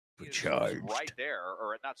Supercharged. Right there,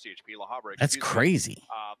 or not CHP, La Habra. That's crazy.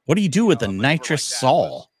 What do you do with the nitrous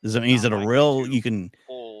saw? Is it a real, you can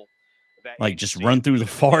like just run through the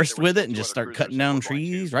forest with it and just start cutting down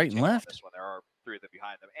trees right and left? There are 3 of them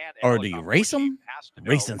behind them. Or do you race them?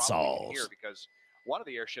 Racing saws. saws. Because one of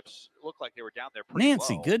the airships looked like they were down there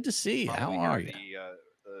Nancy, low. good to see you. How are you?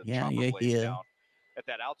 Yeah, you're here. Down at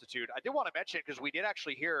that altitude. I did want to mention, because we did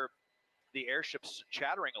actually hear the airships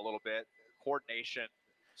chattering a little bit, coordination,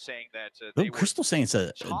 saying that Crystal saying it's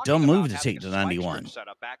a dumb move to take the 91. Set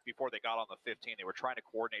up back before they got on the 15. They were trying to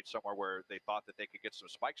coordinate somewhere where they thought that they could get some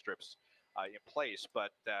spike strips in place,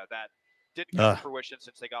 but that didn't come to fruition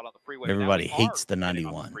since they got on the freeway. Everybody hates the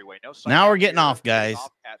 91. Now we're getting off, guys.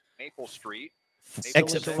 At Maple Street.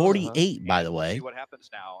 Exit 48, by the way. See what happens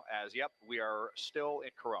now, as we are still in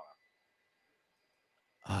Corona.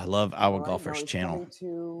 I love Our Golfers channel. If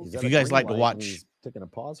you guys like to watch taking a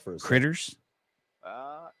pause for critters,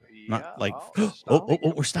 not like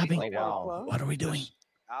we're stopping. Wow. What are we doing?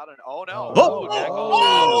 Not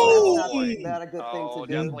a good thing to do.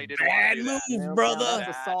 Definitely didn't Bad want to do move, brother.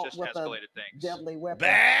 Assault just with a escalated things. deadly weapon.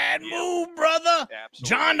 Bad move, brother. Absolutely.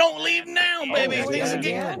 John, don't leave now, baby. yeah, Things yeah, are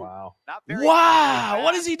getting. yeah. Wow. Not very Wow, fast,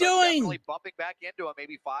 what is he but doing? Definitely bumping back into him,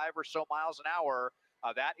 maybe 5 or so miles an hour.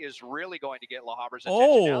 That is really going to get La Habra's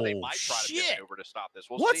attention. Now they might try to maneuver to stop this.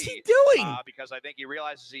 We'll What's see. he doing? Because I think he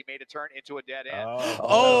realizes he made a turn into a dead end.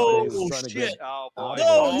 Shit. Oh, boy.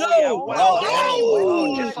 No.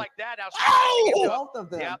 Just like that. Now, Both of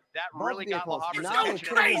them. yeah, that really got La Habra's Now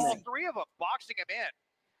attention. crazy. All 3 of them boxing him in.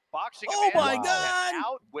 Oh, my and God.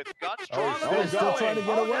 out with guns drawn. he's still trying to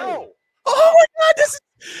get away. No. Oh my God!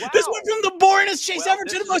 This went from the boringest chase ever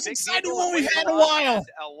to the most exciting one we've had in a while.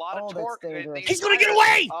 A lot of torque. He's gonna get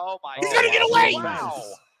away! Oh my! He's gonna get away! Wow.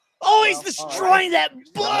 Oh, he's destroying that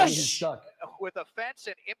bush! With a fence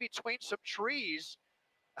and in between some trees.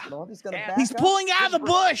 No, he's gonna back He's up. pulling out of the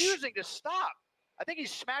bush. Refusing to stop. I think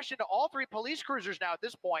he's smashed into all 3 police cruisers now at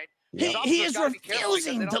this point. He is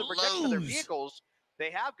refusing to Their lose. vehicles. They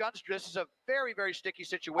have guns. This is a very, very sticky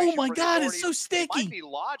situation. Oh my God, it's so It sticky. might be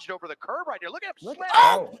lodged over the curb right here. Look at him.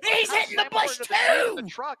 Oh, he's hitting the bush too. The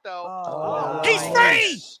truck, though. Oh, He's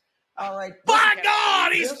free. All right. By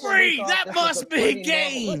God, he's free. That must be a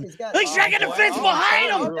game. He's dragging the fence behind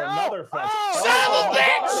him. Another fence. Son of a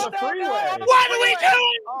bitch. What are we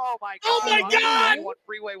doing? Oh my God. Oh my God.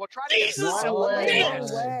 Freeway. We'll try to Jesus. get Wrong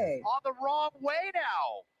Jesus. way. on the wrong way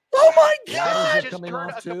now. Oh my Yeah, God. is it Just coming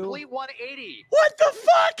turned off a too? complete 180. What the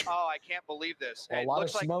fuck? Oh, I can't believe this. Well, a It lot of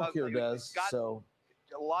looks like, smoke here, we've Des. got So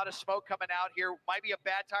a lot of smoke coming out here. Might be a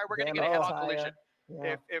bad tire. We're going to get a Damn head-on tire. collision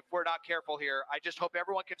Yeah. if we're not careful here. I just hope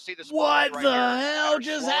everyone can see this. What right the here. hell They're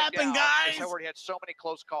just slowing happened, down. guys? We've already had so many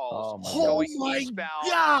close calls. Oh, Going my eastbound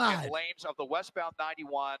God. in lanes of the westbound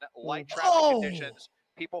 91, light traffic conditions.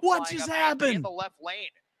 People What flying just up happened? in the left lane,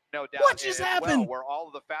 no doubt. What just as happened? Well, where all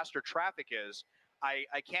of the faster traffic is.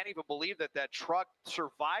 I can't even believe that truck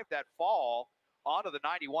survived that fall onto the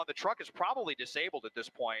 91. The truck is probably disabled at this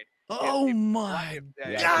point. Oh my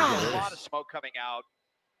There's God. a lot of smoke coming out.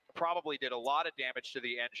 Probably did a lot of damage to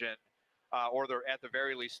the engine, or at the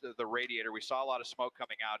very least the radiator. We saw a lot of smoke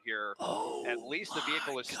coming out here. Oh, at least the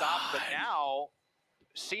vehicle is stopped, but now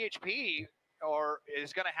CHP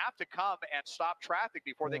is going to have to come and stop traffic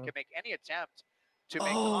before they can make any attempt to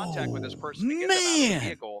make contact with this person to get them out of the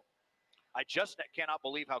vehicle. I just cannot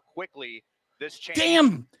believe how quickly this changed.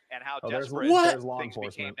 Damn. And how there's desperate law things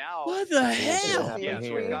became enforcement. now. What the hell? Yeah,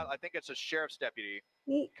 so we've got, I think it's a sheriff's deputy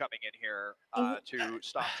coming in here to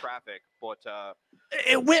stop traffic. But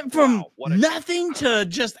it went from nothing to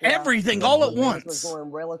just everything all at It was once. going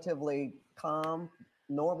relatively calm,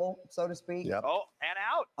 normal, so to speak. Yep. oh, and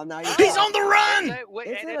out. Now He's on the run.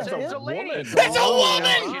 It's a lady. It's a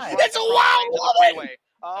woman. It's a wild woman.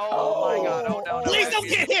 Oh my God! Oh no! Please don't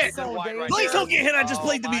get hit. Please don't get hit. I just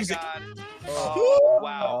played the music. Oh,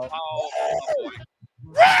 wow! Oh,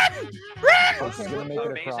 Run! Run!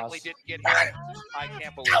 amazingly didn't get hit. I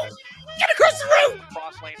can't believe it. Get across the road.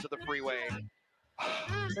 Cross lanes of the freeway.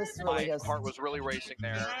 This My really has. heart was really racing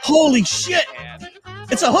there. Holy shit! And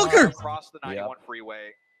It's a hooker. across the 91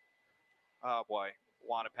 freeway. Oh boy,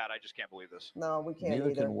 Juan and Pat, I just can't believe this. No, we can't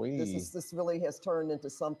Neither either. can we. This really has turned into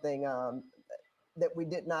something that we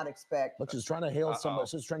did not expect. Look, she's trying to hail somebody.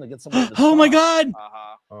 She's trying to get somebody to Oh my stop.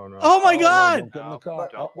 God! Oh no! Oh my God! Don't get in the car.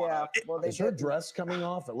 Don't wanna- Well, they Is her did- dress coming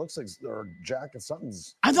off? It looks like her jacket.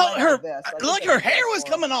 Something's. I thought her her hair was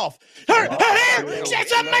coming off. Her hair.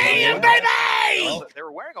 It's a man, baby. They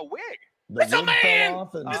were wearing a wig. It's a man.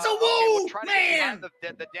 It's a we'll woo try to get behind man.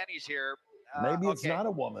 the Denny's here. Maybe it's okay. not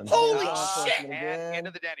a woman. Holy Yeah. shit! And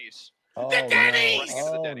into the Denny's. Oh, Denny's!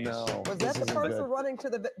 No. Oh, Denny's. no. Was This that the isn't person good. running to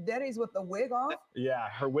the Denny's with the wig off? Yeah,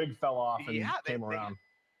 her wig fell off and Yeah, came around.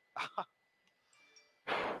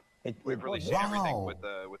 We've really seen everything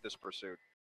with this pursuit.